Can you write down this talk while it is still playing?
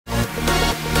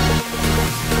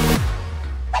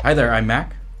Hi there, I'm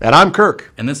Mac. And I'm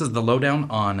Kirk. And this is the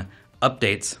lowdown on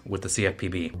updates with the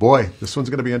CFPB. Boy, this one's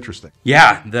going to be interesting.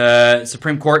 Yeah, the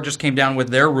Supreme Court just came down with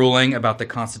their ruling about the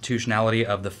constitutionality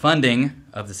of the funding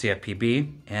of the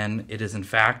CFPB, and it is in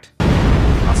fact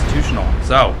constitutional.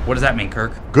 So, what does that mean,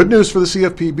 Kirk? Good news for the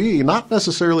CFPB, not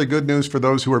necessarily good news for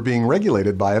those who are being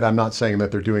regulated by it. I'm not saying that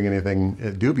they're doing anything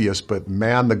dubious, but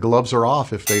man, the gloves are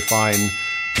off if they find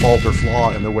fault or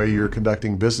flaw in the way you're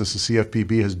conducting business. The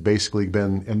CFPB has basically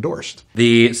been endorsed.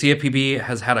 The CFPB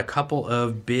has had a couple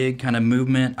of big kind of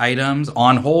movement items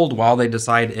on hold while they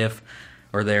decide if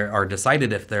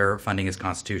their funding is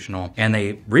constitutional. And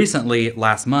they recently,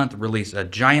 last month, released a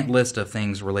giant list of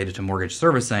things related to mortgage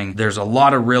servicing. There's a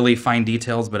lot of really fine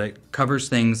details, but it covers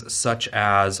things such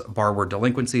as borrower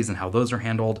delinquencies and how those are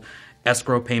handled,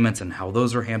 escrow payments and how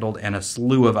those are handled, and a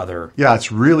slew of other. Yeah,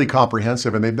 it's really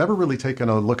comprehensive, and they've never really taken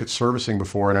a look at servicing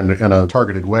before in a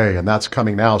targeted way, and that's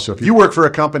coming now. So if you work for a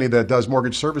company that does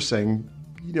mortgage servicing,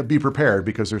 be prepared,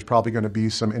 because there's probably going to be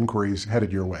some inquiries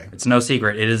headed your way. It's no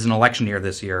secret. It is an election year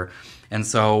this year. And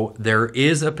so there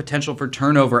is a potential for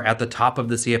turnover at the top of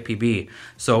the CFPB.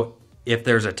 So if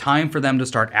there's a time for them to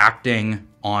start acting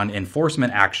on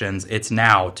enforcement actions, it's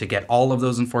now, to get all of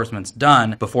those enforcements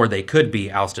done before they could be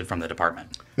ousted from the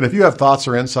department. And if you have thoughts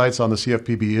or insights on the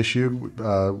CFPB issue,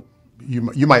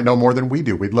 you might know more than we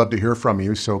do. We'd love to hear from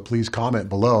you, so please comment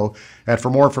below. And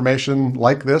for more information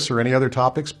like this or any other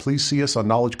topics, please see us on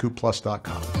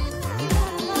knowledgecoopplus.com.